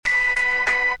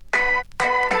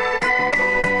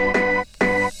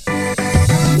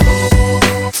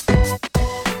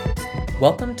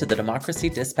Welcome to the Democracy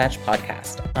Dispatch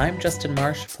podcast. I'm Justin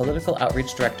Marsh, Political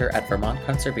Outreach Director at Vermont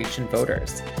Conservation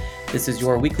Voters. This is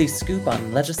your weekly scoop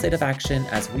on legislative action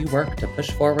as we work to push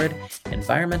forward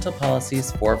environmental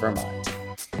policies for Vermont.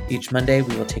 Each Monday,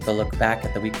 we will take a look back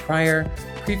at the week prior,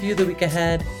 preview the week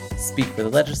ahead, speak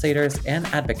with legislators and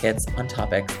advocates on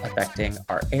topics affecting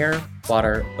our air,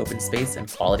 water, open space, and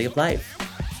quality of life.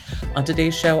 On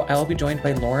today's show, I will be joined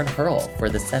by Lauren Hurl for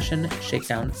the Session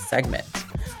Shakedown segment,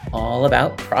 all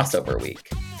about crossover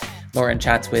week. Lauren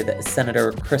chats with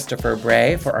Senator Christopher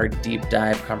Bray for our deep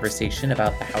dive conversation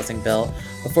about the Housing Bill,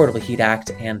 Affordable Heat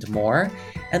Act, and more.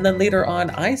 And then later on,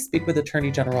 I speak with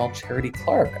Attorney General Charity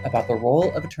Clark about the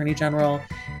role of Attorney General,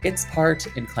 its part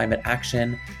in climate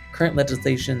action, current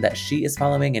legislation that she is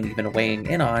following and even weighing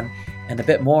in on, and a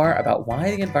bit more about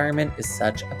why the environment is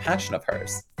such a passion of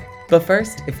hers. But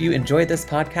first, if you enjoyed this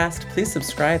podcast, please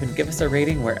subscribe and give us a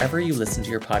rating wherever you listen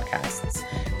to your podcasts.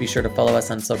 Be sure to follow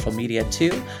us on social media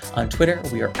too. On Twitter,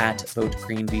 we are at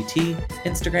VoteGreenVT,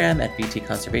 Instagram at VT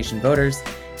Conservation Voters,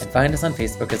 and find us on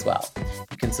Facebook as well.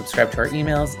 You can subscribe to our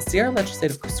emails, see our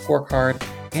legislative scorecard,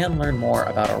 and learn more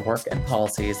about our work and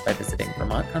policies by visiting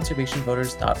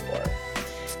VermontConservationVoters.org.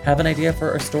 Have an idea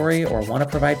for a story or want to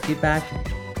provide feedback?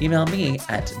 Email me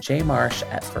at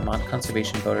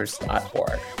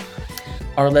jmarsh@VermontConservationVoters.org.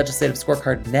 Our legislative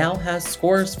scorecard now has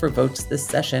scores for votes this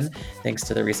session, thanks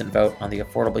to the recent vote on the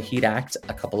Affordable Heat Act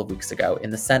a couple of weeks ago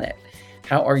in the Senate.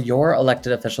 How are your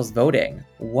elected officials voting?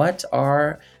 What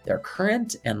are their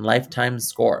current and lifetime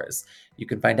scores? You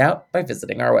can find out by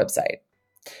visiting our website.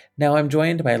 Now I'm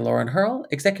joined by Lauren Hurl,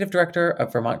 Executive Director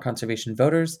of Vermont Conservation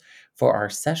Voters, for our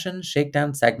Session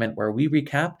Shakedown segment where we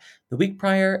recap the week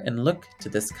prior and look to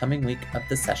this coming week of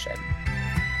the session.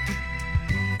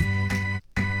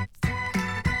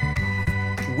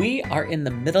 We are in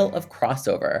the middle of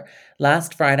crossover.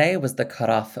 Last Friday was the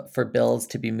cutoff for bills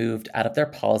to be moved out of their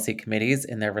policy committees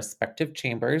in their respective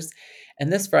chambers,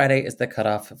 and this Friday is the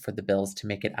cutoff for the bills to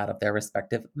make it out of their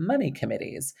respective money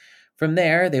committees. From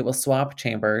there, they will swap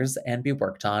chambers and be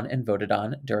worked on and voted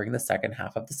on during the second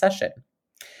half of the session.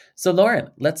 So Lauren,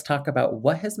 let's talk about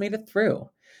what has made it through.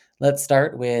 Let's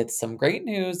start with some great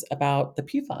news about the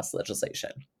PFAS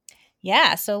legislation.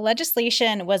 Yeah, so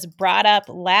legislation was brought up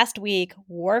last week,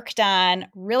 worked on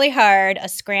really hard, a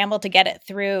scramble to get it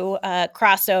through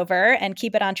crossover and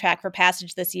keep it on track for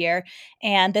passage this year.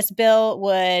 And this bill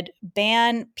would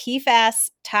ban PFAS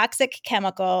toxic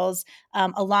chemicals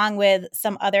along with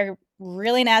some other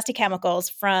really nasty chemicals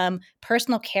from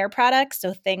personal care products.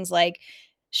 So things like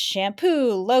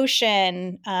shampoo,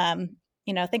 lotion,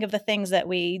 think of the things that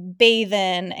we bathe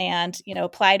in and,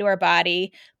 apply to our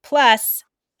body, plus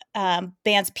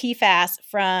bans PFAS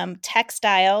from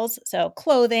textiles, so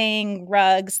clothing,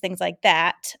 rugs, things like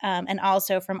that, and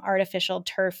also from artificial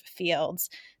turf fields,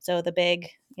 so the big,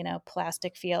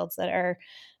 plastic fields that are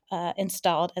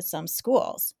installed at some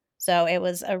schools. So it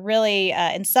was a really,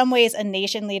 in some ways, a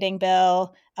nation-leading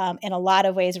bill. In a lot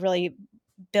of ways, really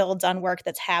builds on work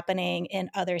that's happening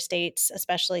in other states,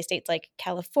 especially states like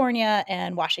California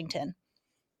and Washington.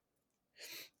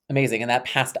 Amazing. And that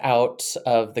passed out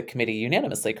of the committee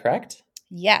unanimously, correct?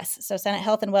 Yes. So Senate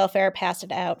Health and Welfare passed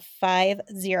it out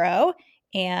 5-0,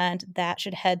 and that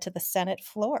should head to the Senate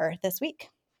floor this week.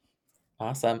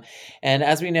 Awesome. And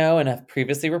as we know and have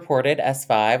previously reported,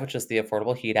 S5, which is the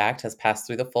Affordable Heat Act, has passed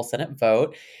through the full Senate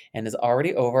vote and is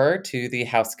already over to the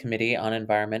House Committee on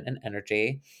Environment and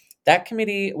Energy. That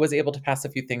committee was able to pass a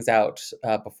few things out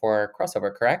before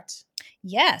crossover, correct?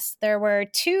 Yes, there were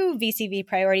two VCV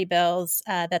priority bills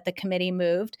that the committee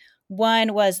moved.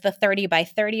 One was the 30 by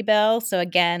 30 bill. So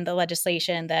again, the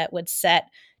legislation that would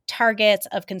set targets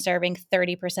of conserving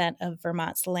 30% of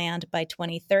Vermont's land by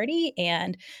 2030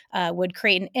 and would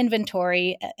create an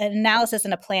inventory, an analysis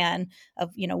and a plan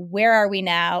of, where are we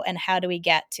now and how do we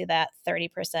get to that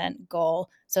 30% goal.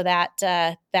 So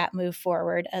that moved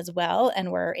forward as well.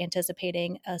 And we're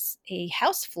anticipating a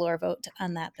House floor vote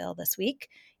on that bill this week.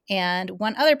 And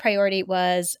one other priority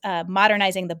was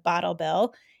modernizing the bottle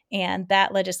bill. And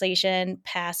that legislation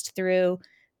passed through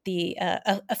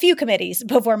a few committees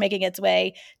before making its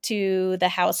way to the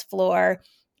House floor.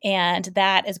 And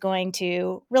that is going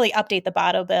to really update the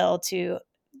bottle bill to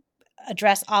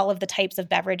address all of the types of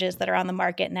beverages that are on the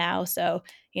market now. So,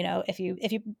 if you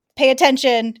pay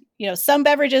attention, some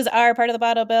beverages are part of the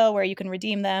bottle bill where you can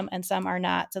redeem them and some are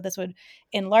not. So this would,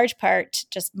 in large part,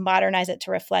 just modernize it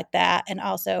to reflect that and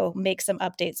also make some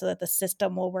updates so that the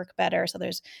system will work better. So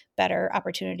there's better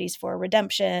opportunities for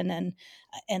redemption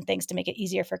and things to make it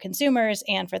easier for consumers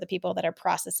and for the people that are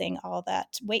processing all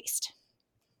that waste.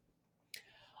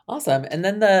 Awesome. And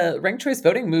then the ranked choice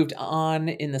voting moved on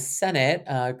in the Senate,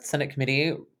 Senate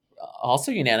committee,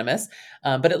 also unanimous,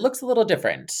 but it looks a little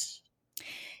different.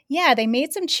 Yeah, they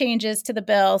made some changes to the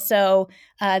bill. So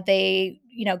they,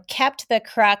 kept the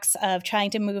crux of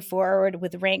trying to move forward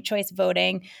with ranked choice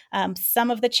voting.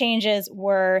 Some of the changes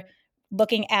were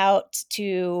looking out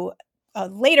to a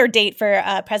later date for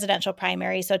presidential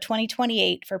primaries, so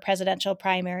 2028 for presidential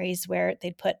primaries, where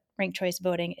they'd put ranked choice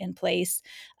voting in place,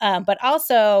 but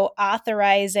also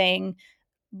authorizing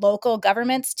local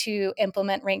governments to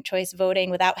implement ranked choice voting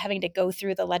without having to go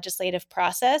through the legislative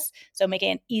process. So,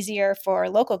 making it easier for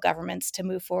local governments to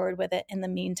move forward with it in the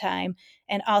meantime.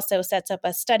 And also sets up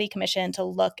a study commission to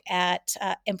look at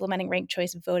implementing ranked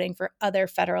choice voting for other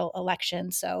federal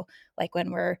elections. So, like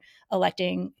when we're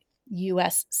electing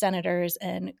US senators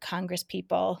and Congress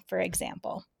people, for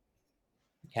example.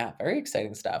 Yeah, very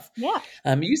exciting stuff. Yeah.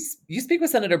 You speak with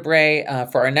Senator Bray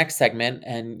for our next segment,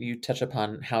 and you touch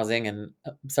upon housing and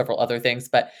several other things.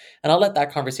 And I'll let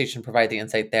that conversation provide the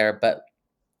insight there. But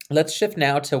let's shift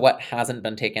now to what hasn't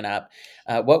been taken up.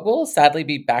 What will sadly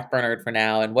be backburnered for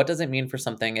now, and what does it mean for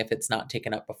something if it's not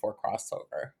taken up before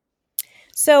crossover?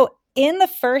 So, in the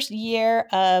first year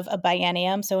of a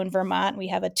biennium, so in Vermont, we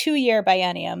have a 2-year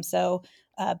biennium. So,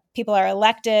 people are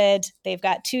elected, they've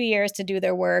got 2 years to do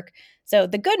their work. So,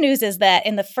 the good news is that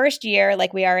in the first year,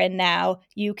 like we are in now,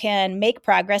 you can make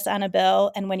progress on a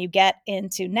bill. And when you get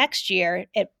into next year,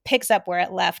 it picks up where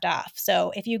it left off.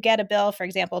 So, if you get a bill, for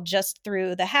example, just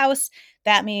through the House,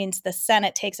 that means the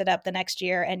Senate takes it up the next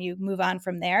year and you move on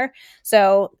from there.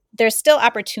 So, there's still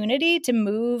opportunity to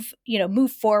move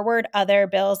forward other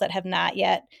bills that have not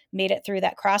yet made it through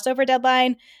that crossover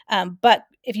deadline. But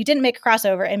if you didn't make a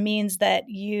crossover, it means that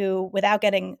you, without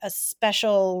getting a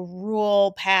special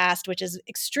rule passed, which is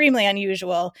extremely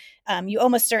unusual, you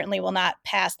almost certainly will not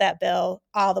pass that bill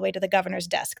all the way to the governor's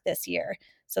desk this year.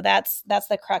 So that's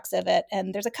the crux of it.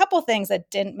 And there's a couple things that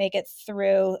didn't make it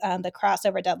through the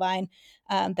crossover deadline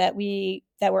that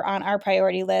were on our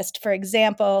priority list. For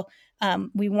example,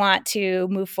 we want to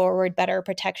move forward better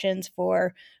protections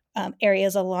for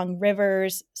areas along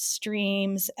rivers,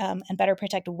 streams, and better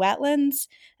protect wetlands.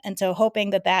 And so, hoping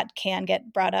that that can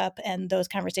get brought up and those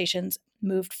conversations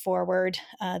moved forward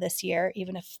this year,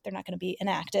 even if they're not going to be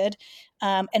enacted.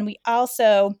 And we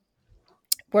also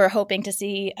we're hoping to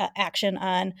see action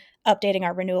on updating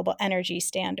our renewable energy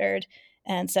standard.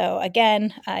 And so,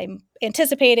 again, I'm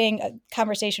anticipating a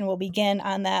conversation will begin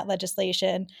on that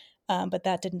legislation, but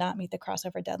that did not meet the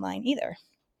crossover deadline either.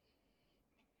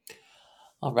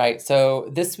 All right. So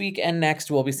this week and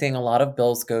next, we'll be seeing a lot of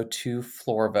bills go to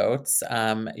floor votes.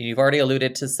 You've already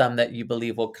alluded to some that you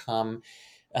believe will come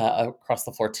across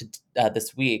the floor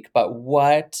this week. But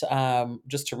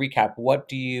just to recap, what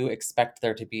do you expect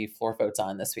there to be floor votes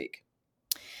on this week?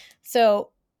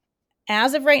 So,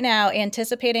 as of right now,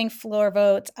 anticipating floor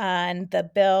votes on the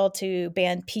bill to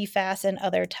ban PFAS and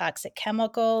other toxic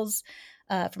chemicals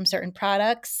from certain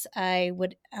products.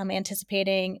 I'm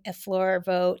anticipating a floor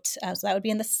vote, so that would be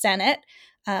in the Senate.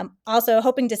 Also,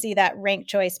 hoping to see that ranked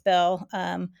choice bill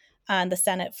on the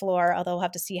Senate floor, although we'll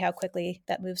have to see how quickly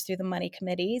that moves through the money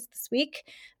committees this week.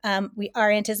 We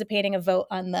are anticipating a vote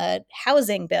on the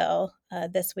housing bill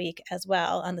this week as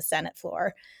well on the Senate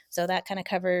floor. So that kind of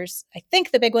covers, I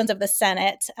think, the big ones of the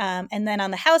Senate. And then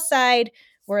on the House side,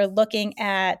 we're looking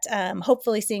at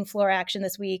hopefully seeing floor action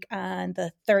this week on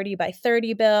the 30 by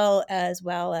 30 bill as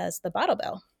well as the bottle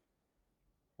bill.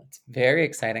 That's very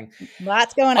exciting.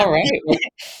 Lots going All on. right. Well,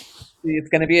 it's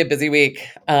going to be a busy week.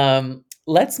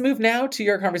 Let's move now to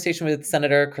your conversation with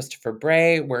Senator Christopher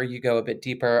Bray, where you go a bit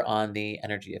deeper on the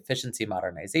Energy Efficiency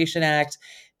Modernization Act,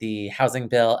 the Housing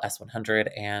Bill S100,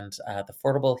 and the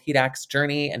Affordable Heat Act's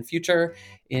journey and future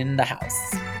in the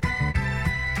House.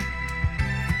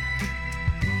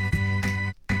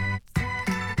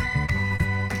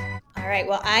 All right.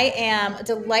 Well, I am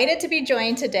delighted to be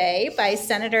joined today by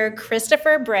Senator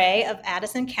Christopher Bray of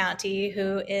Addison County,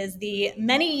 who is the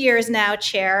many years now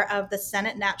chair of the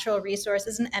Senate Natural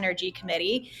Resources and Energy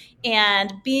Committee.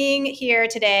 And being here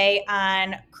today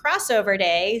on crossover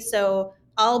day, so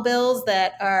all bills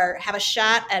that have a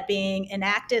shot at being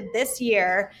enacted this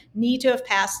year need to have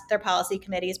passed their policy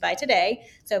committees by today.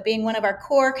 So being one of our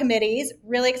core committees,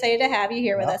 really excited to have you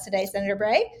here with us today, Senator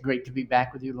Bray. Great to be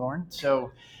back with you, Lauren.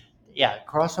 So yeah,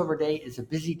 crossover day is a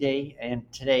busy day, and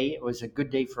today it was a good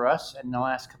day for us, and the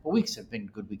last couple of weeks have been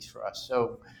good weeks for us.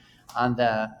 So on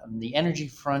the energy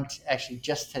front, actually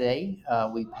just today,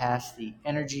 we passed the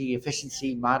Energy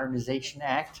Efficiency Modernization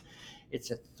Act.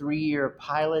 It's a 3-year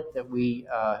pilot that we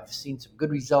have seen some good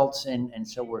results in, and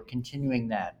so we're continuing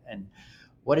that. And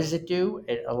What does it do?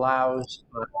 It allows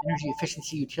energy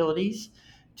efficiency utilities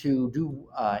to do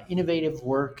innovative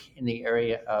work in the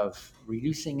area of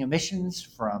reducing emissions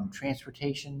from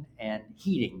transportation and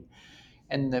heating.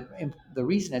 And the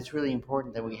reason it's really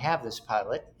important that we have this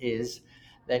pilot is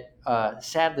that,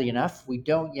 sadly enough, we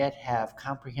don't yet have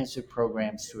comprehensive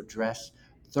programs to address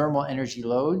thermal energy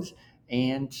loads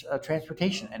and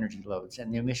transportation energy loads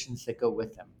and the emissions that go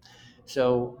with them.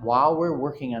 So while we're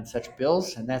working on such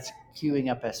bills, and that's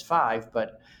queuing up S5,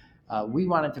 but we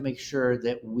wanted to make sure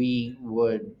that we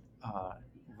would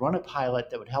run a pilot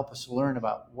that would help us learn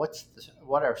about what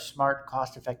are smart,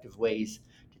 cost-effective ways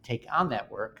to take on that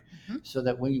work, so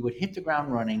that we would hit the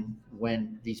ground running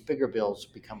when these bigger bills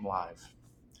become live.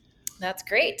 That's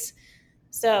great.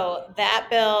 So that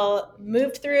bill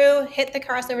moved through, hit the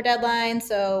crossover deadline,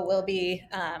 so will be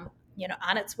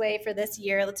on its way for this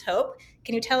year, let's hope.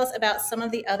 Can you tell us about some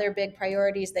of the other big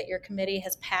priorities that your committee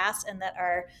has passed and that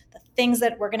are the things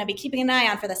that we're going to be keeping an eye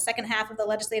on for the second half of the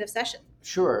legislative session?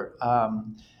 Sure.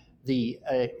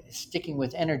 Sticking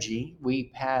with energy, we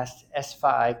passed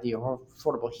S5, the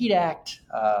Affordable Heat Act,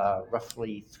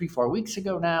 roughly 3-4 weeks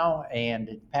ago now, and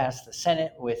it passed the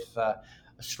Senate with a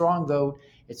strong vote.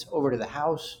 It's over to the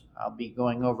House. I'll be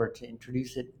going over to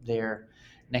introduce it there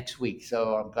next week.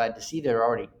 So I'm glad to see they're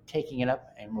already taking it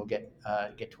up, and we'll get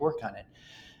to work on it.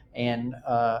 And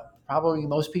probably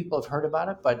most people have heard about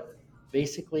it, but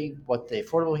basically what the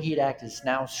Affordable Heat Act is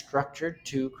now structured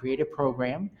to create a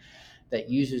program that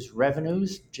uses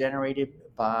revenues generated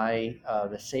by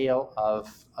the sale of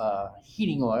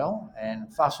heating oil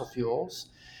and fossil fuels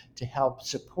to help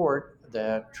support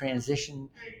the transition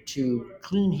to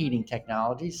clean heating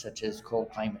technologies such as cold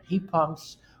climate heat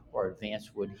pumps or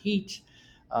advanced wood heat.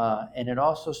 And it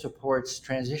also supports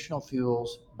transitional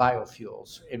fuels,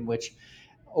 biofuels, in which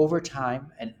over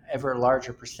time an ever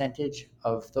larger percentage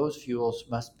of those fuels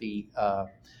must be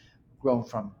grown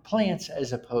from plants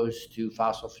as opposed to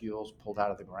fossil fuels pulled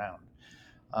out of the ground.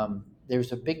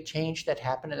 There's a big change that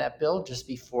happened in that bill just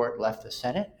before it left the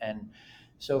Senate. And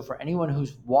so for anyone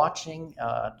who's watching,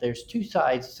 there's two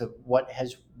sides to what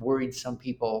has worried some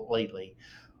people lately.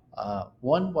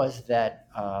 One was that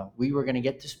we were going to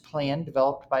get this plan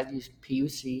developed by the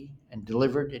PUC and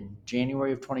delivered in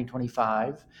January of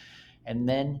 2025. And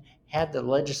then had the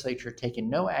legislature taken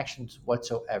no actions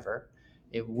whatsoever,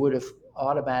 it would have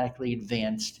automatically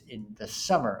advanced in the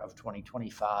summer of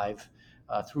 2025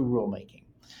 through rulemaking.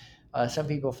 Some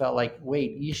people felt like,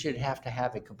 wait, you should have to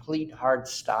have a complete hard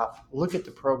stop, look at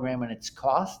the program and its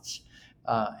costs,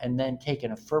 and then take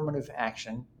an affirmative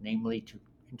action, namely to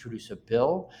introduce a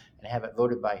bill and have it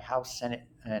voted by House, Senate,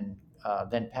 and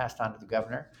then passed on to the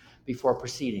governor before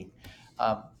proceeding.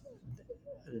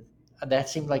 That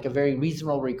seemed like a very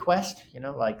reasonable request.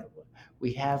 Like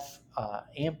we have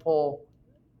ample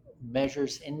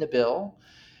measures in the bill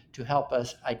to help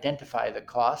us identify the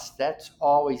costs. That's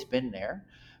always been there,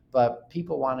 but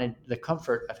people wanted the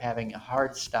comfort of having a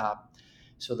hard stop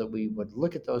so that we would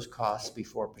look at those costs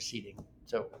before proceeding.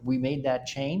 So we made that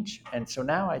change. And so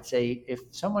now I'd say if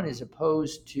someone is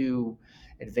opposed to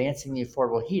advancing the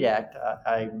Affordable Heat Act,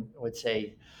 I would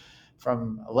say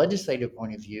from a legislative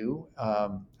point of view,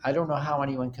 I don't know how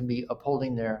anyone can be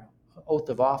upholding their oath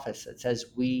of office that says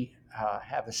we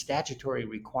have a statutory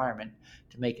requirement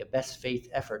to make a best faith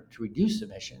effort to reduce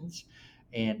emissions.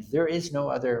 And there is no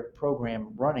other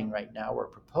program running right now or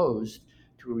proposed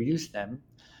to reduce them.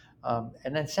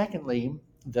 And then secondly,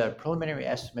 the preliminary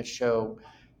estimates show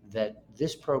that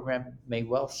this program may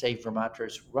well save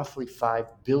Vermonters roughly $5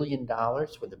 billion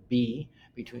with a B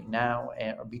between now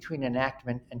and or between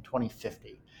enactment and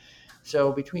 2050.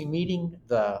 So between meeting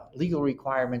the legal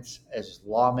requirements as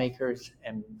lawmakers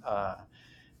and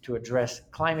to address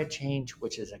climate change,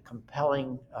 which is a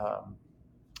compelling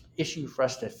issue for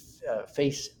us to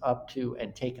face up to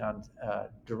and take on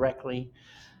directly,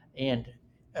 and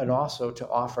also to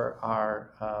offer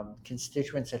our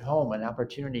constituents at home an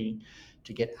opportunity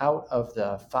to get out of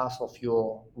the fossil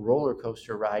fuel roller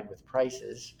coaster ride with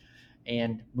prices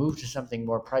and move to something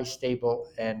more price stable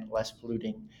and less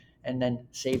polluting, and then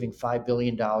saving $5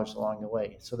 billion along the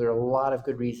way. So there are a lot of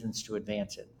good reasons to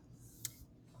advance it.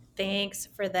 Thanks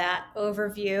for that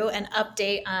overview and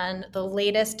update on the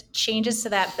latest changes to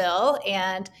that bill.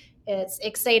 And it's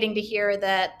exciting to hear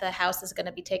that the House is going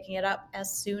to be taking it up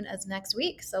as soon as next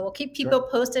week. So we'll keep people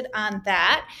posted on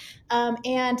that.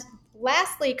 And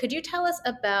lastly, could you tell us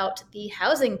about the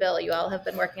housing bill you all have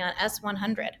been working on,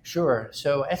 S100? Sure.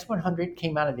 So S100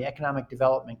 came out of the Economic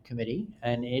Development Committee,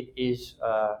 and it is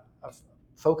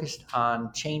focused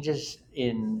on changes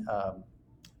in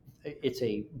it's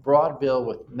a broad bill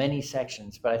with many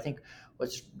sections, but I think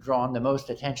what's drawn the most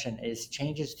attention is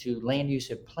changes to land use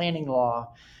and planning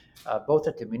law, both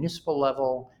at the municipal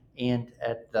level and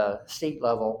at the state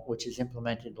level, which is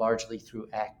implemented largely through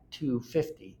Act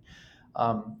 250.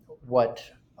 What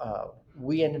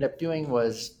we ended up doing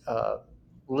was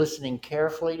listening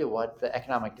carefully to what the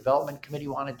Economic Development Committee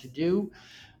wanted to do,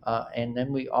 and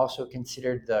then we also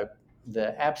considered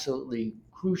the absolutely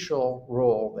crucial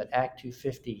role that Act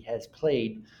 250 has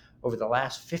played over the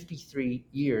last 53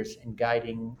 years in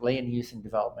guiding land use and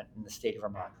development in the state of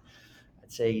Vermont.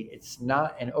 I'd say it's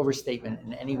not an overstatement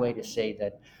in any way to say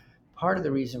that part of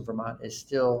the reason Vermont is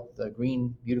still the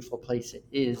green, beautiful place it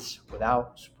is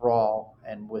without sprawl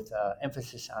and with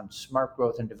emphasis on smart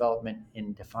growth and development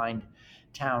in defined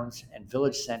towns and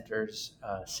village centers,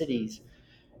 cities,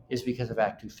 is because of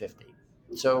Act 250.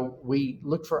 So we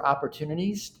look for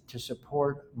opportunities to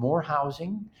support more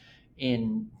housing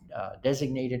in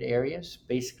designated areas,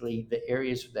 basically the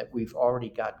areas that we've already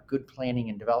got good planning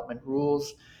and development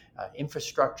rules,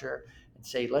 infrastructure, and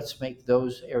say, let's make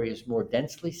those areas more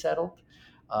densely settled,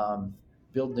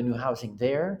 build the new housing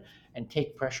there, and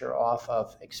take pressure off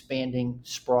of expanding,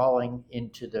 sprawling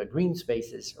into the green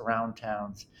spaces around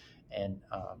towns and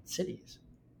cities.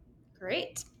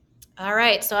 Great. All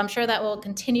right. So I'm sure that will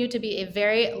continue to be a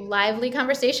very lively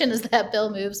conversation as that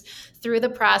bill moves through the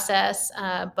process,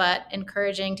 but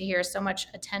encouraging to hear so much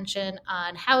attention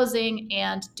on housing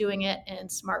and doing it in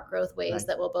smart growth ways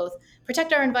that will both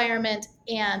protect our environment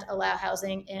and allow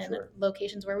housing in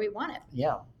locations where we want it.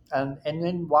 Yeah. And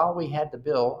then while we had the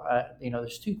bill,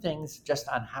 there's two things just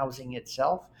on housing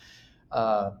itself.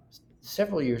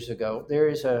 Several years ago, there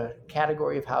is a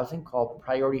category of housing called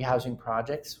priority housing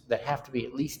projects that have to be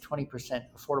at least 20%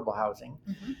 affordable housing.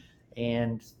 Mm-hmm.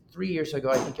 And 3 years ago,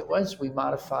 I think it was, we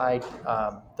modified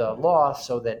the law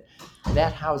so that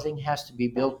housing has to be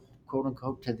built, quote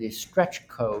unquote, to the stretch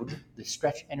code, the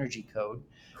stretch energy code,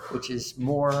 which is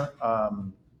more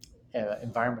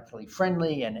environmentally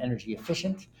friendly and energy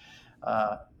efficient.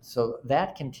 So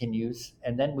that continues.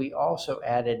 And then we also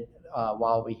added,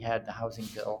 while we had the housing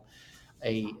bill,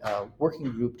 a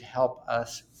working group to help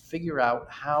us figure out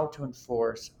how to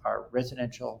enforce our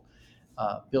residential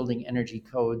building energy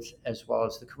codes as well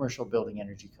as the commercial building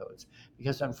energy codes.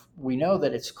 Because we know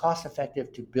that it's cost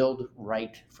effective to build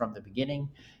right from the beginning.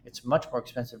 It's much more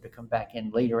expensive to come back in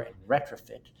later and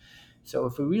retrofit. So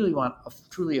if we really want a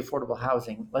truly affordable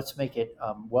housing, let's make it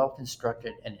well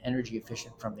constructed and energy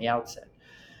efficient from the outset.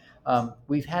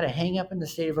 We've had a hang up in the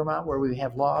state of Vermont where we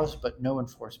have laws but no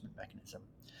enforcement mechanism.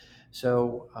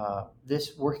 So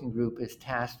this working group is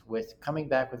tasked with coming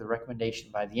back with a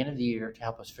recommendation by the end of the year to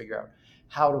help us figure out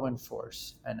how to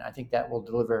enforce. And I think that will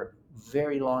deliver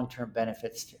very long-term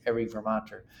benefits to every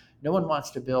Vermonter. No one wants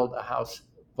to build a house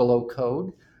below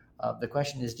code. The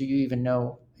question is, do you even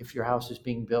know if your house is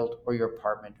being built or your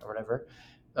apartment or whatever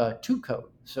to code?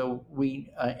 So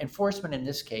enforcement in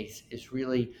this case is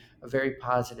really a very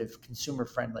positive,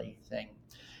 consumer-friendly thing.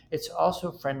 It's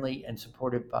also friendly and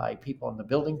supported by people in the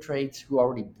building trades who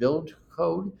already build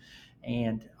code,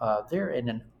 and they're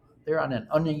on an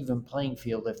uneven playing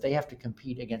field if they have to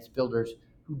compete against builders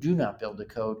who do not build the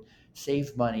code,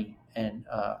 save money, and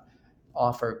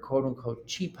offer quote unquote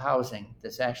cheap housing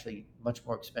that's actually much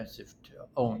more expensive to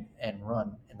own and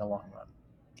run in the long run.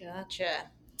 Gotcha.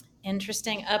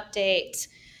 Interesting update.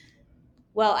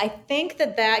 Well, I think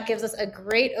that gives us a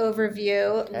great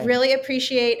overview. Okay. Really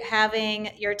appreciate having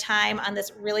your time on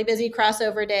this really busy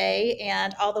crossover day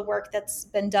and all the work that's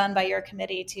been done by your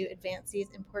committee to advance these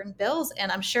important bills.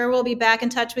 And I'm sure we'll be back in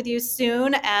touch with you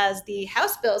soon as the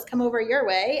House bills come over your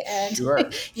way and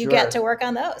you get to work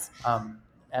on those.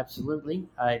 Absolutely.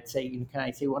 Can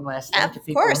I say one last thing to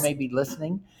people who may be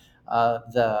listening?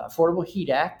 The Affordable Heat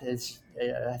Act is,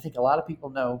 I think a lot of people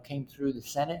know, came through the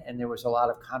Senate, and there was a lot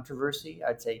of controversy.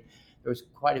 I'd say there was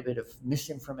quite a bit of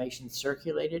misinformation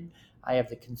circulated. I have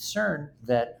the concern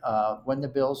that when the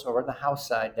bills are on the House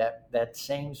side, that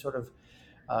same sort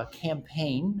of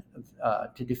campaign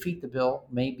to defeat the bill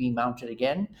may be mounted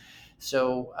again.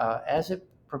 So as it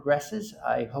progresses,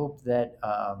 I hope that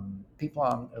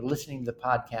people listening to the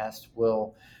podcast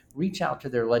will reach out to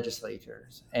their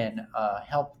legislators and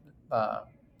help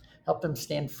them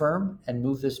stand firm and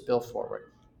move this bill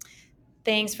forward.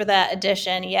 Thanks for that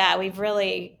addition. Yeah,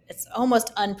 it's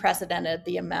almost unprecedented,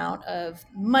 the amount of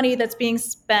money that's being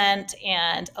spent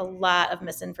and a lot of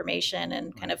misinformation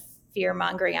and kind of fear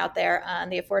mongering out there on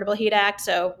the Affordable Heat Act.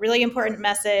 So really important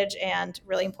message, and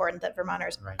really important that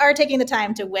Vermonters are taking the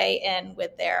time to weigh in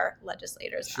with their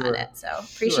legislators on it. So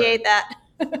appreciate that.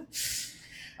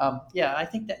 I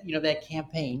think that, that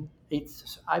campaign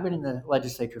I've been in the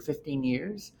legislature 15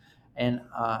 years, and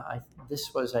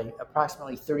this was a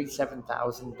approximately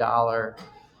 $37,000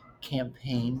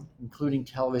 campaign, including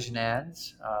television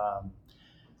ads.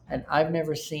 And I've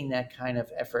never seen that kind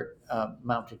of effort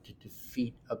mounted to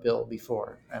defeat a bill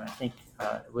before. And I think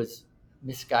it was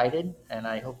misguided. And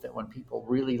I hope that when people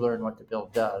really learn what the bill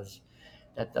does,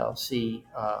 that they'll see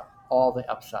all the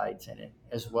upsides in it,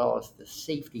 as well as the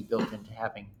safety built into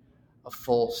having a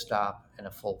full stop and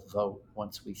a full vote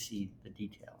once we see the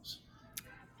details.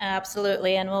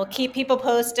 Absolutely. And we'll keep people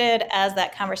posted as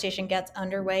that conversation gets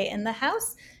underway in the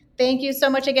House. Thank you so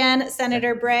much again,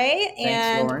 Senator Bray. Thanks,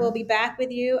 and Lauren. We'll be back with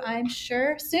you, I'm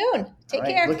sure, soon. Take All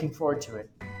right, care. Looking forward to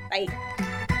it. Bye.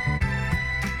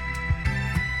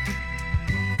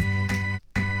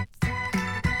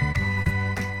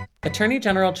 Attorney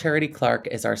General Charity Clark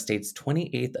is our state's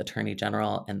 28th Attorney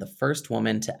General and the first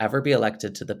woman to ever be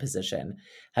elected to the position,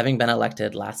 having been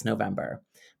elected last November.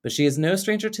 But she is no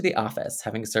stranger to the office,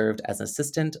 having served as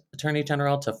Assistant Attorney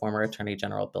General to former Attorney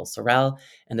General Bill Sorrell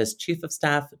and as Chief of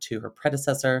Staff to her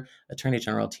predecessor, Attorney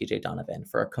General T.J. Donovan,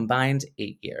 for a combined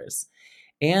 8 years.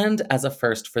 And as a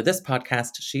first for this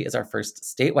podcast, she is our first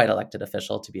statewide elected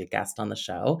official to be a guest on the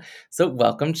show. So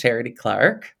welcome, Charity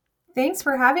Clark. Thanks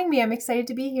for having me. I'm excited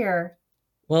to be here.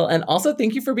 Well, and also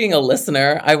thank you for being a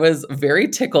listener. I was very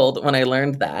tickled when I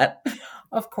learned that.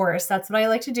 Of course, that's what I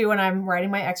like to do when I'm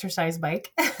riding my exercise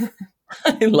bike.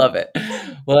 I love it.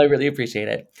 Well, I really appreciate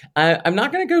it. I'm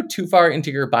not going to go too far into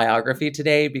your biography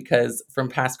today because from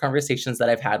past conversations that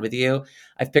I've had with you,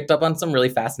 I've picked up on some really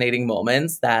fascinating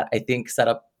moments that I think set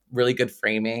up really good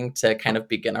framing to kind of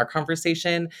begin our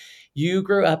conversation. You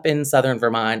grew up in Southern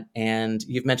Vermont, and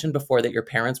you've mentioned before that your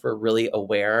parents were really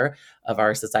aware of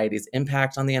our society's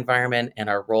impact on the environment and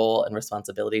our role and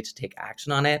responsibility to take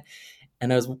action on it.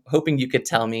 And I was hoping you could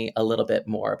tell me a little bit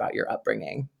more about your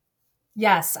upbringing.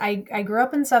 Yes, I grew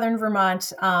up in Southern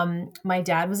Vermont. My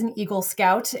dad was an Eagle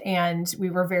Scout, and we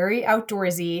were very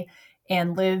outdoorsy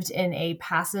and lived in a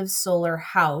passive solar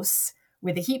house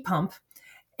with a heat pump,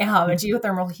 a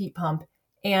geothermal heat pump.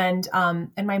 And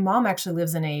my mom actually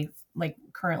lives in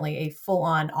currently a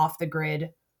full-on off-the-grid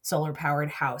solar-powered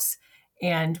house.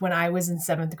 And when I was in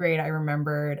 7th grade, I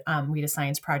remembered we had a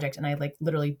science project, and I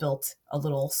literally built a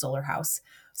little solar house.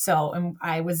 So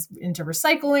I was into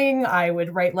recycling. I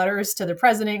would write letters to the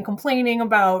president complaining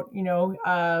about,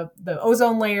 the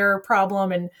ozone layer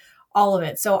problem and all of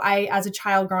it. So I, as a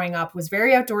child growing up, was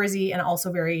very outdoorsy and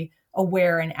also very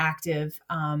aware and active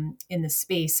in the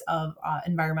space of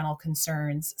environmental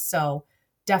concerns. So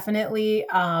definitely,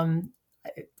 I'm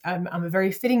a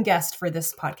very fitting guest for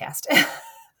this podcast.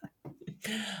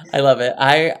 I love it.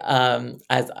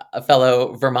 As a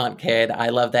fellow Vermont kid, I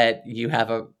love that you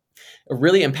have a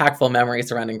really impactful memory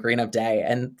surrounding Green Up Day.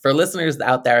 And for listeners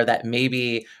out there that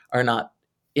maybe are not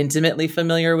intimately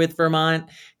familiar with Vermont,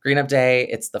 Green Up Day,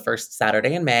 it's the first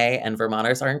Saturday in May, and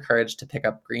Vermonters are encouraged to pick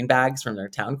up green bags from their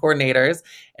town coordinators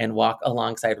and walk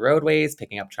alongside roadways,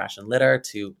 picking up trash and litter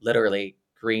to literally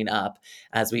green up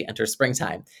as we enter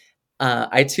springtime.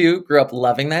 I too grew up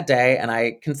loving that day, and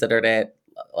I considered it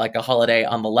like a holiday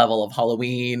on the level of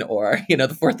Halloween or, the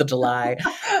 4th of July.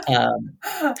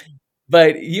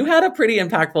 But you had a pretty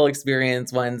impactful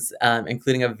experience once,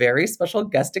 including a very special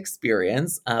guest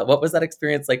experience. What was that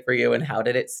experience like for you, and how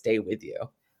did it stay with you?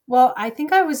 Well, I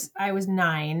think I was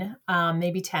 9,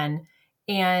 maybe 10.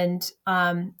 And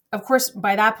of course,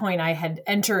 by that point, I had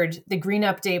entered the Green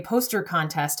Up Day poster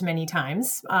contest many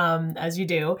times, as you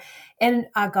do. And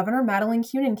Governor Madeline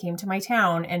Kunin came to my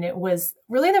town. And it was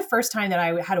really the first time that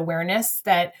I had awareness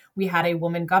that we had a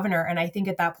woman governor. And I think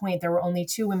at that point, there were only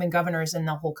 2 women governors in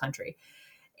the whole country.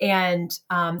 And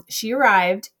she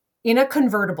arrived in a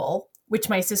convertible, which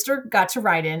my sister got to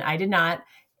ride in. I did not.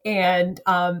 And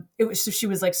she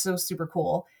was so super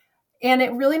cool. And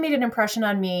it really made an impression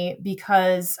on me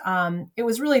because it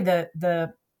was really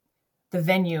the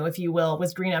venue, if you will,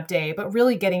 was Green Up Day, but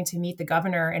really getting to meet the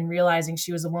governor and realizing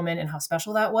she was a woman and how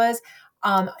special that was.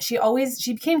 She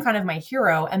became kind of my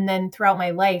hero. And then throughout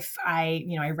my life, I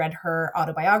read her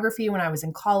autobiography when I was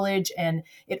in college, and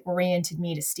it oriented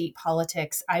me to state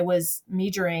politics. I was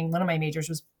one of my majors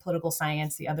was political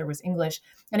science. The other was English.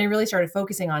 And I really started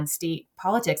focusing on state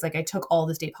politics. I took all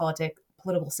the state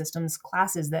political systems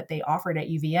classes that they offered at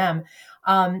UVM.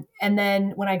 And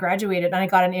then when I graduated, and I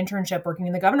got an internship working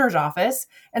in the governor's office,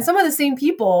 and some of the same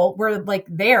people were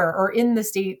there or in the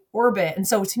state orbit. And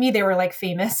so to me, they were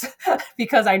famous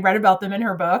because I'd read about them in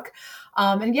her book.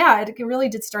 And yeah, it really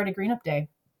did start at Green Up Day.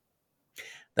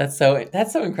 That's so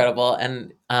incredible.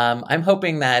 And I'm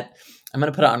hoping that I'm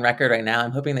going to put it on record right now.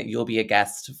 I'm hoping that you'll be a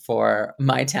guest for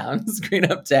my town's Green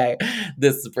Up Day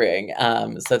this spring,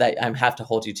 so that I have to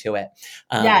hold you to it.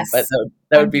 But Yes, that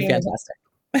I'm would be game.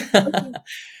 fantastic.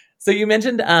 So you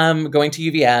mentioned going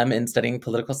to UVM and studying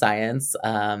political science,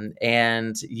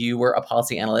 and you were a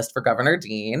policy analyst for Governor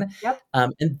Dean, Yep.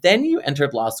 and then you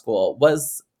entered law school.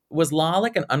 Was law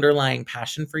like an underlying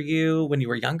passion for you when you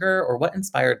were younger, or what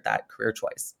inspired that career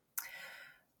choice?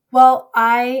 Well,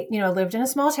 I, lived in a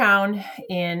small town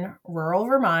in rural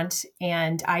Vermont,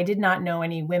 and I did not know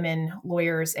any women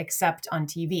lawyers except on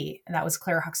TV. And that was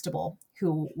Claire Huxtable,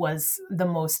 who was the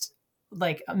most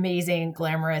like amazing,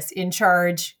 glamorous, in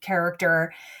charge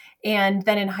character. And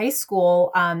then in high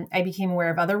school, I became aware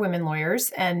of other women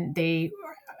lawyers, and they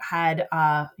had,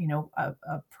 a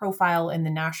profile in the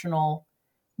national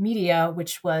media,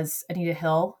 which was Anita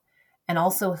Hill and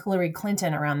also Hillary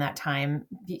Clinton around that time.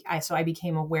 So I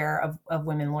became aware of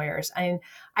women lawyers. And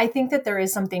I think that there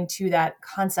is something to that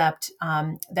concept,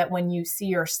 that when you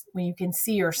can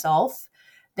see yourself,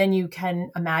 then you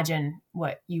can imagine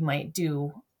what you might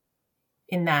do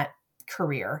in that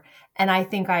career. And I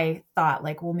think I thought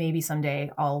like, well, maybe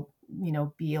someday I'll,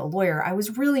 be a lawyer. I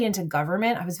was really into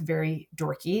government. I was very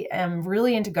dorky. I'm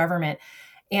really into government.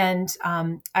 And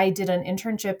I did an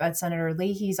internship at Senator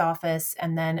Leahy's office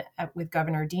and then with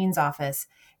Governor Dean's office.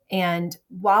 And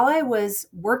while I was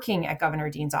working at Governor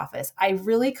Dean's office, I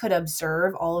really could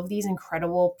observe all of these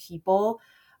incredible people,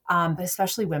 but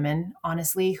especially women,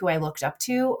 honestly, who I looked up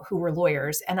to, who were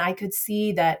lawyers. And I could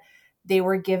see that they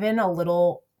were given a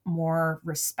little more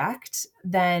respect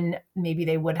than maybe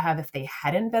they would have if they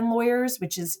hadn't been lawyers,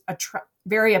 which is a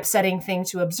very upsetting thing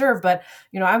to observe. But,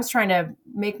 I was trying to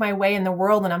make my way in the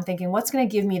world and I'm thinking, what's going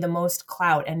to give me the most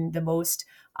clout and the most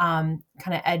kind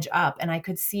of edge up? And I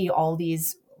could see all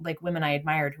these like women I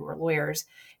admired who were lawyers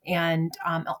and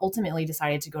ultimately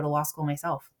decided to go to law school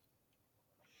myself.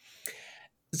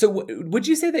 So would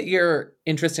you say that your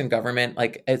interest in government,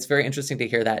 like it's very interesting to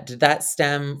hear that, did that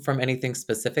stem from anything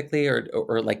specifically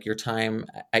or like your time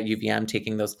at UVM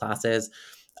taking those classes,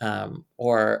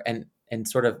 and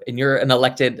sort of, and you're an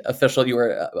elected official, you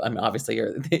were, I mean, obviously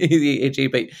you're the AG,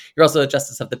 but you're also a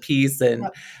justice of the peace. And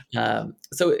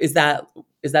so is that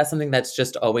something that's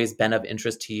just always been of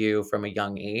interest to you from a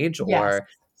young age, Yes. or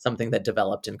something that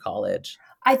developed in college?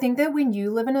 I think that when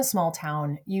you live in a small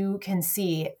town, you can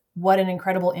see what an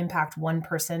incredible impact one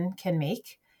person can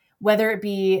make, whether it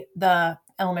be the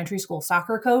elementary school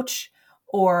soccer coach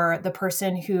or the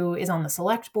person who is on the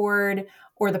select board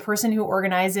or the person who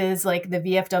organizes like the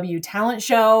VFW talent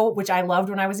show, which I loved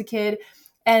when I was a kid.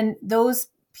 And those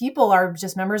people are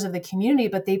just members of the community,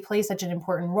 but they play such an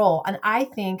important role. And I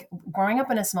think growing up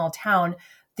in a small town,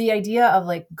 the idea of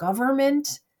like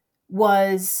government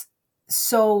was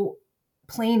so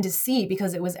plain to see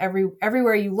because it was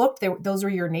everywhere you looked, those were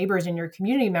your neighbors and your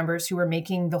community members who were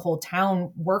making the whole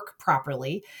town work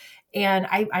properly. And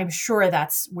I'm sure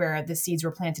that's where the seeds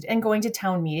were planted. And going to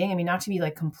town meeting, I mean, not to be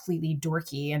like completely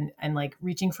dorky and like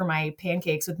reaching for my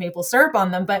pancakes with maple syrup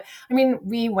on them, but I mean,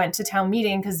 we went to town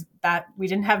meeting because that we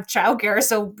didn't have childcare,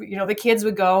 so the kids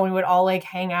would go and we would all like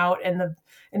hang out in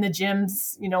the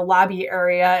gym's lobby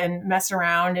area and mess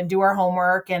around and do our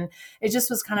homework. And it just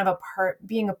was kind of a part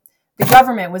the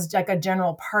government was like a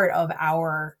general part of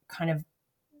our kind of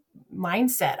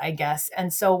mindset, I guess.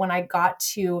 And so when I got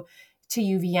to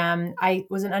UVM, I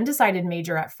was an undecided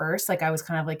major at first. Like I was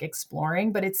kind of like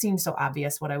exploring, but it seemed so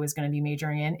obvious what I was going to be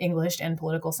majoring in, English and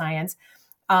political science.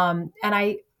 And when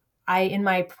I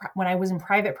was in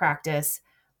private practice,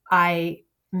 I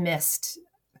missed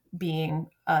being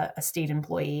a state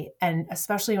employee. And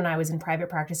especially when I was in private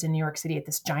practice in New York City at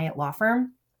this giant law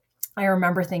firm, I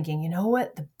remember thinking, you know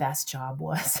what the best job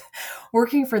was?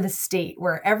 Working for the state,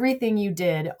 where everything you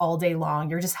did all day long,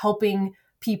 you're just helping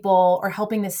people or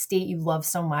helping the state you love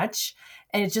so much.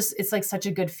 And it's like such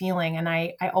a good feeling. And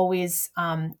I always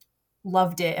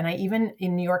loved it. And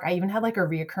in New York, I even had like a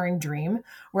reoccurring dream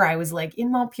where I was like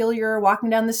in Montpelier, walking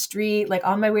down the street, like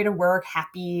on my way to work,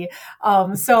 happy.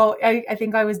 So I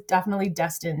think I was definitely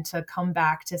destined to come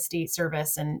back to state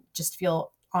service and just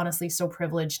feel honestly so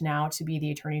privileged now to be the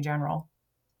Attorney General.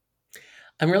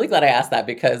 I'm really glad I asked that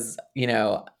because,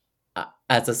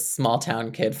 as a small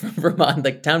town kid from Vermont,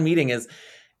 like town meeting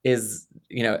is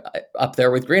up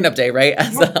there with Green Up Day, right?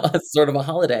 As a sort of a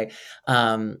holiday.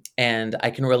 And I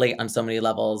can relate on so many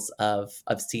levels of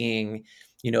seeing,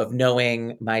 of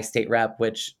knowing my state rep,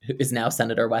 which is now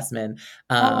Senator Westman,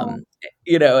 and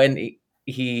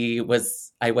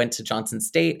I went to Johnson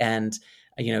State, and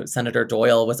Senator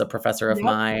Doyle was a professor of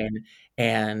mine,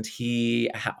 and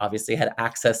he obviously had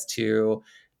access to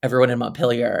everyone in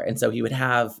Montpelier. And so he would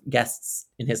have guests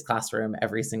in his classroom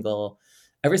every single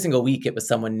week. It was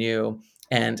someone new,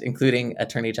 and including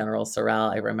Attorney General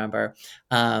Sorrell, I remember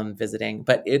visiting.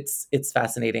 But it's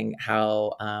fascinating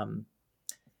how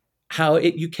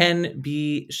you can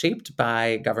be shaped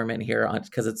by government here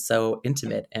because it's so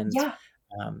intimate and Yeah.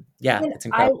 And it's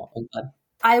incredible.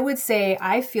 I would say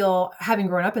I feel, having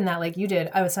grown up in that like you did,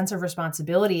 I have a sense of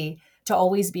responsibility to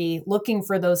always be looking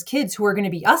for those kids who are going to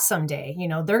be us someday. You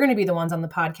know, they're going to be the ones on the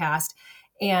podcast.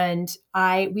 And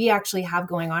we actually have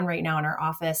going on right now in our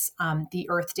office the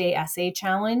Earth Day Essay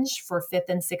Challenge for 5th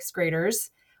and 6th graders.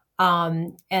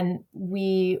 And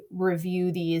we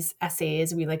review these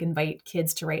essays. We like invite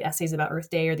kids to write essays about Earth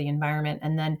Day or the environment.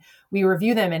 And then we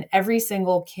review them, and every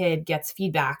single kid gets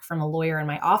feedback from a lawyer in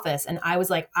my office. And I was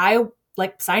like,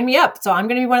 sign me up. So I'm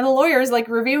going to be one of the lawyers like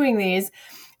reviewing these,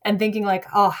 and thinking like,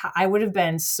 oh, I would have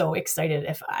been so excited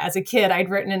if as a kid I'd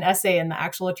written an essay and the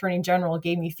actual attorney general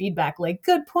gave me feedback like,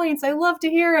 good points. I love to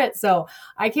hear it. So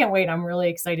I can't wait. I'm really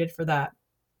excited for that.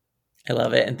 I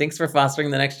love it. And thanks for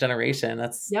fostering the next generation.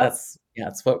 That's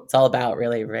what it's all about,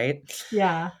 really, right?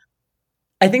 Yeah.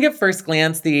 I think at first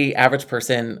glance, the average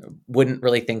person wouldn't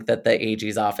really think that the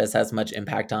AG's office has much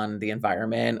impact on the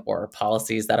environment or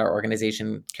policies that our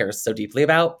organization cares so deeply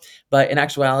about. But in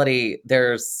actuality,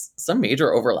 there's some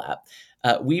major overlap.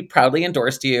 We proudly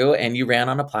endorsed you, and you ran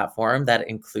on a platform that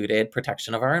included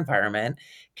protection of our environment.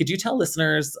 Could you tell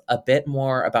listeners a bit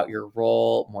more about your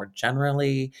role more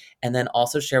generally, and then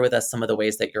also share with us some of the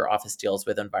ways that your office deals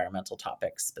with environmental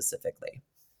topics specifically?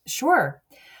 Sure.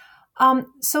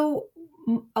 So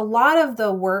a lot of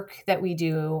the work that we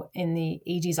do in the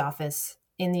AG's office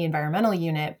in the environmental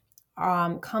unit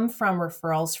come from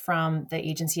referrals from the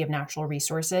Agency of Natural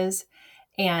Resources.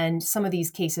 And some of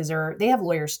these cases they have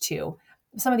lawyers too.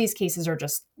 Some of these cases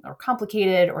are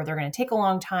complicated, or they're going to take a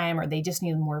long time, or they just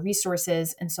need more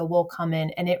resources. And so we'll come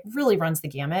in, and it really runs the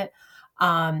gamut.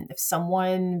 If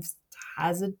someone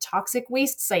has a toxic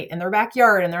waste site in their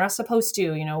backyard and they're not supposed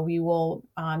to, we will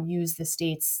use the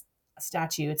state's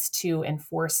statutes to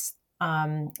enforce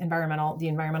the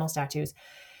environmental statutes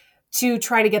to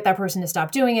try to get that person to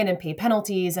stop doing it and pay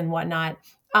penalties and whatnot.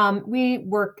 We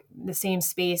work the same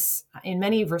space in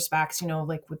many respects,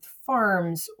 like with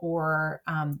farms or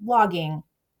logging.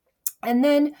 And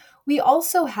then we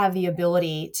also have the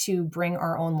ability to bring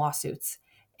our own lawsuits.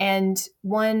 And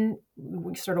one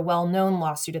sort of well-known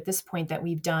lawsuit at this point that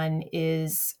we've done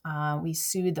is we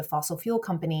sued the fossil fuel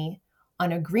company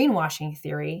on a greenwashing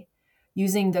theory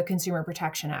using the Consumer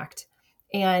Protection Act.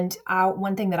 And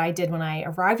one thing that I did when I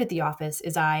arrived at the office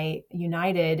is I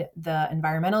united the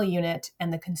environmental unit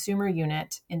and the consumer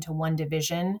unit into one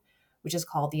division, which is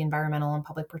called the Environmental and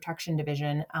Public Protection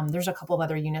Division. There's a couple of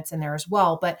other units in there as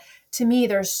well. But to me,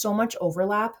 there's so much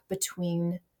overlap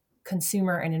between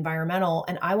consumer and environmental.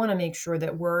 And I want to make sure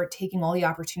that we're taking all the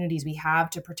opportunities we have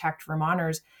to protect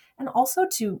Vermonters, and also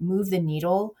to move the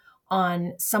needle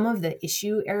on some of the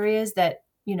issue areas that,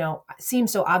 seem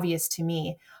so obvious to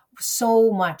me.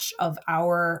 So much of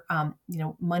our,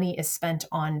 money is spent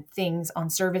on things, on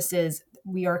services.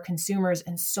 We are consumers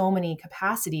in so many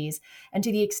capacities. And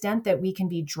to the extent that we can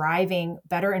be driving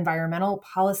better environmental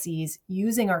policies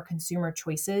using our consumer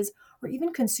choices, or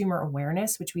even consumer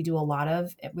awareness, which we do a lot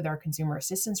of with our consumer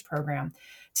assistance program,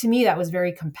 to me, that was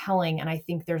very compelling. And I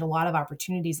think there's a lot of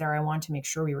opportunities there I want to make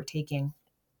sure we were taking.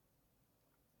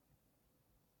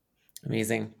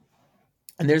 Amazing.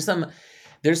 And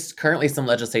there's currently some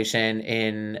legislation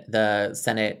in the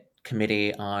Senate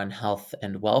Committee on Health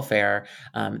and Welfare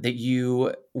that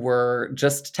you were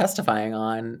just testifying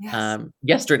on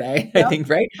yesterday, Yep. I think,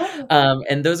 right?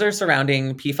 And those are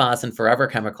surrounding PFAS and forever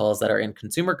chemicals that are in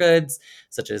consumer goods,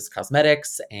 such as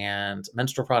cosmetics and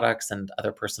menstrual products and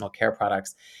other personal care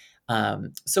products.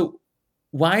 So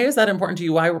why is that important to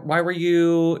you? Why were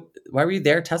you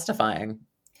there testifying?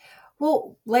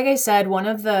 Well, like I said, one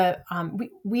of the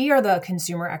we are the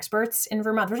consumer experts in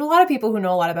Vermont. There's a lot of people who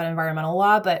know a lot about environmental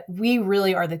law, but we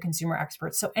really are the consumer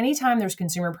experts. So anytime there's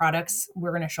consumer products,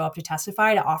 we're going to show up to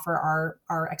testify to offer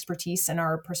our expertise and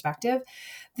our perspective.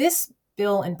 This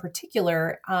bill in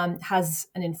particular has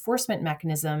an enforcement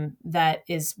mechanism that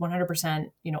is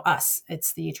 100%, us.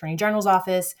 It's the Attorney General's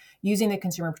office using the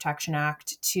Consumer Protection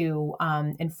Act to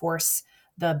enforce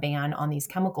the ban on these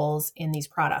chemicals in these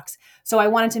products. So I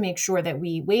wanted to make sure that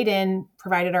we weighed in,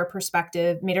 provided our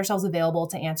perspective, made ourselves available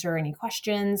to answer any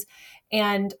questions.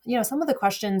 And, some of the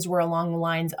questions were along the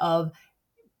lines of,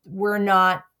 we're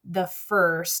not the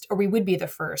first, or we would be the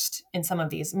first in some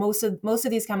of these. Most of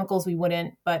these chemicals we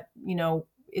wouldn't, but,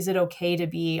 is it okay to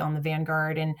be on the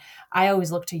vanguard? And I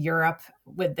always look to Europe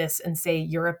with this and say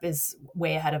Europe is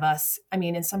way ahead of us. I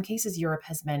mean, in some cases, Europe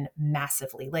has been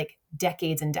massively, like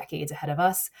decades and decades ahead of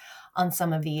us on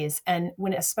some of these. And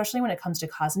especially when it comes to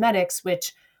cosmetics,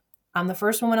 which I'm the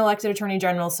first woman elected Attorney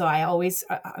General, so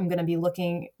I'm going to be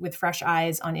looking with fresh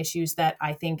eyes on issues that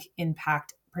I think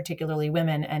impact particularly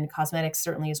women, and cosmetics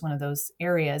certainly is one of those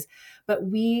areas. But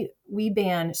we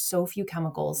ban so few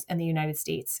chemicals in the United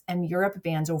States, and Europe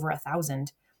bans over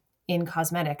 1,000 in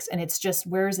cosmetics. And it's just,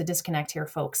 where's the disconnect here,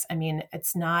 folks? I mean,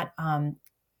 it's not,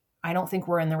 I don't think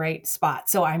we're in the right spot.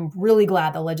 So I'm really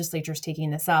glad the legislature is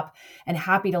taking this up, and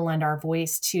happy to lend our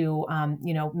voice to,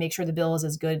 make sure the bill is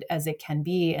as good as it can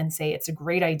be, and say it's a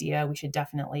great idea. We should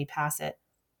definitely pass it.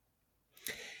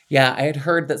 Yeah, I had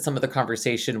heard that some of the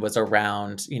conversation was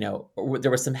around,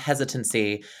 there was some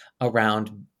hesitancy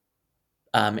around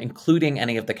including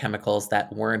any of the chemicals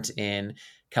that weren't in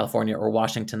California or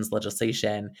Washington's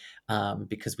legislation,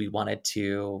 because we wanted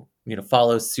to,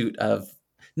 follow suit of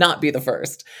not be the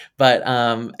first. But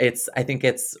I think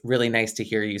it's really nice to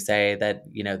hear you say that,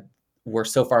 we're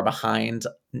so far behind,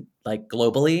 like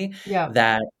globally,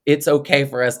 that it's okay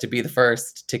for us to be the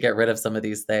first to get rid of some of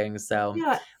these things. So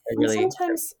yeah,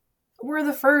 sometimes we're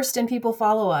the first and people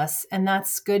follow us, and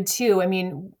that's good too. I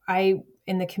mean,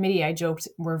 in the committee, I joked,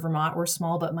 we're Vermont, we're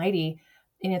small but mighty.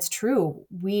 And it's true.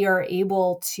 We are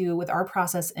able to, with our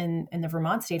process in the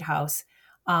Vermont State House,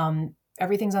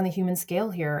 everything's on the human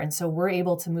scale here. And so we're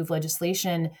able to move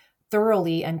legislation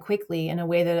thoroughly and quickly in a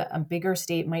way that a bigger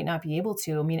state might not be able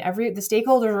to. I mean, the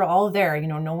stakeholders are all there,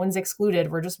 no one's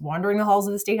excluded. We're just wandering the halls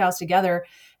of the State House together.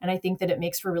 And I think that it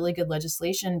makes for really good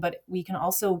legislation, but we can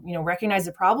also, recognize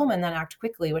the problem and then act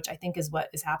quickly, which I think is what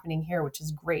is happening here, which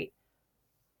is great.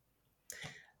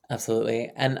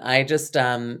 Absolutely. And I just,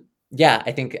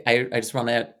 I think I just want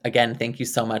to, again, thank you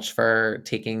so much for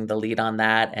taking the lead on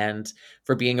that and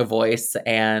for being a voice.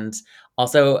 And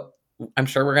also, I'm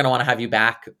sure we're going to want to have you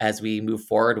back as we move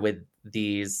forward with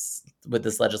this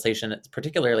legislation,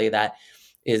 particularly that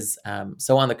is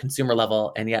so on the consumer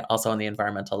level and yet also on the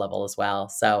environmental level as well.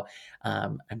 So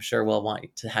I'm sure we'll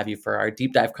want to have you for our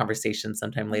deep dive conversation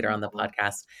sometime later on the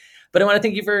podcast. But I want to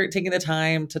thank you for taking the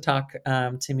time to talk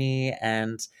to me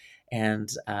and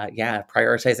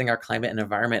prioritizing our climate and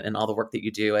environment and all the work that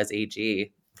you do as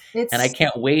AG. And I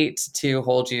can't wait to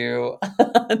hold you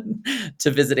to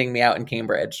visiting me out in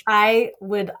Cambridge. I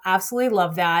would absolutely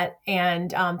love that.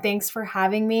 And thanks for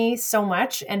having me so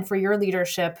much, and for your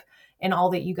leadership and all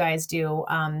that you guys do.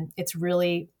 It's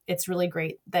really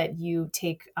great that you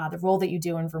take the role that you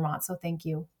do in Vermont. So thank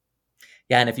you.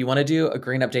 Yeah, and if you want to do a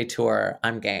Green Up Day tour,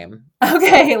 I'm game.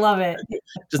 Okay, love it.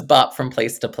 Just bop from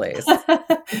place to place.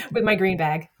 With my green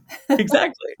bag.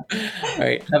 Exactly. All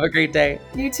right, have a great day.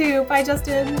 You too. Bye,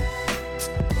 Justin.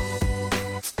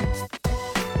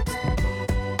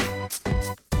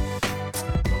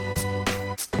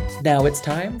 Now it's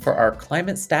time for our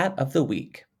climate stat of the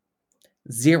week.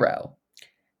 0.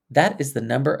 That is the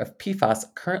number of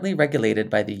PFAS currently regulated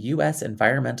by the U.S.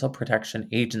 Environmental Protection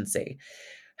Agency.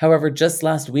 However, just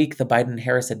last week, the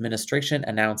Biden-Harris administration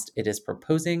announced it is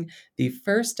proposing the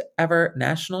first ever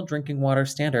national drinking water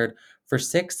standard for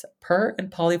 6 per-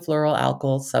 and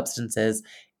polyfluoroalkyl substances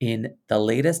in the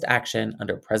latest action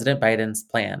under President Biden's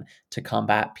plan to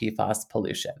combat PFAS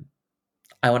pollution.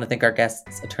 I want to thank our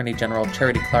guests, Attorney General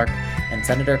Charity Clark and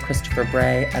Senator Christopher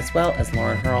Bray, as well as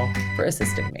Lauren Hurl, for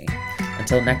assisting me.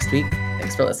 Until next week,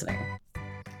 thanks for listening.